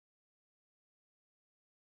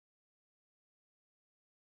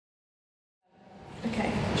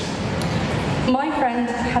My friend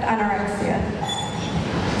had anorexia.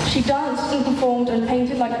 She danced and performed and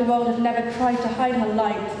painted like the world had never tried to hide her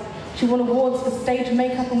light. She won awards for stage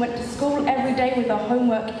makeup and went to school every day with her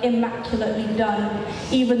homework immaculately done,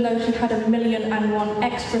 even though she had 1,000,001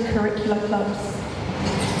 extracurricular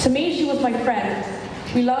clubs. To me, she was my friend.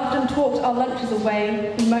 We laughed and talked our lunches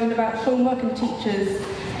away. We moaned about homework and teachers.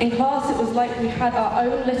 In class, it was like we had our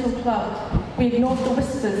own little club. We ignored the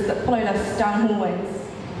whispers that followed us down hallways.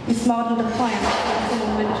 We smiled in defiance when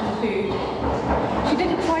someone mentioned food. She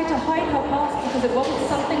didn't try to hide her past because it wasn't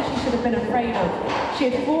something she should have been afraid of. She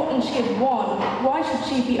had fought and she had won. Why should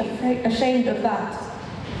she be ashamed of that?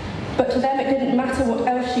 But to them, it didn't matter what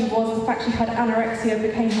else she was. The fact she had anorexia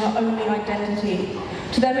became her only identity.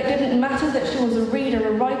 To them, it didn't matter that she was a reader,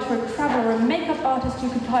 a writer, a traveller, a makeup artist who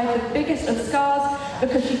could hide the biggest of scars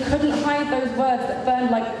because she couldn't hide those words that burned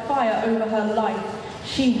like fire over her life.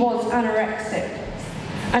 She was anorexic.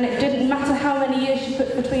 And it didn't matter how many years she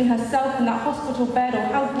put between herself and that hospital bed or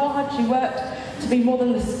how hard she worked to be more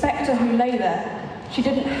than the spectre who lay there. She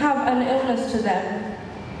didn't have an illness to them.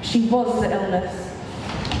 She was the illness.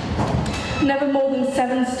 Never more than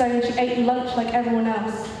 7 stone, she ate lunch like everyone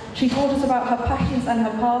else. She taught us about her passions and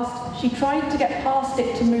her past. She tried to get past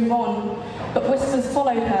it to move on, but whispers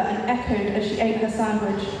followed her and echoed as she ate her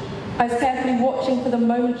sandwich. I was carefully watching for the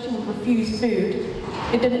moment she would refuse food.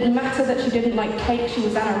 It didn't matter that she didn't like cake, she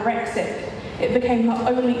was anorexic. It became her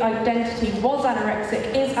only identity. Was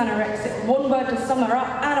anorexic, is anorexic. One word to sum her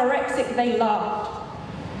up, anorexic, they laughed.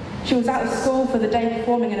 She was out of school for the day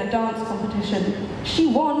performing in a dance competition. She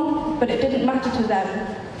won, but it didn't matter to them.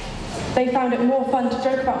 They found it more fun to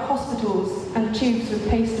joke about hospitals and tubes with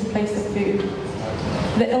paste in place of food.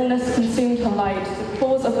 The illness consumed her light. The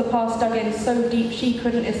claws of the past dug in so deep she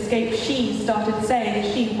couldn't escape. She started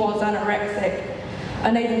saying she was anorexic.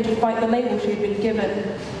 Unable to fight the label she had been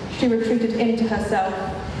given, she retreated into herself.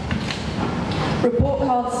 Report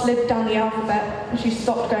cards slid down the alphabet, and she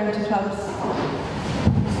stopped going to clubs.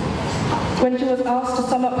 When she was asked to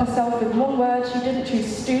sum up herself with one word, she didn't choose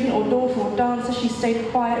student or daughter or dancer. She stayed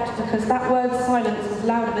quiet because that word's silence was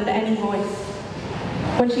louder than any voice.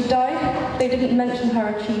 When she died, they didn't mention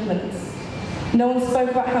her achievements. No one spoke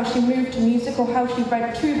about how she moved to music or how she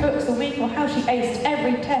read 2 books a week or how she aced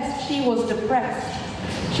every test. She was depressed.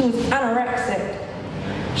 She was anorexic.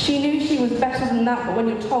 She knew she was better than that, but when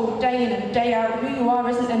you're told day in and day out who you are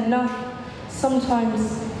isn't enough,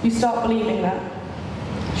 sometimes you start believing that.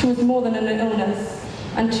 She was more than an illness,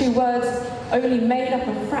 and 2 words only made up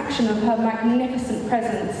a fraction of her magnificent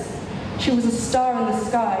presence. She was a star in the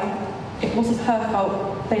sky. It wasn't her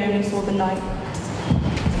fault, they only saw the night.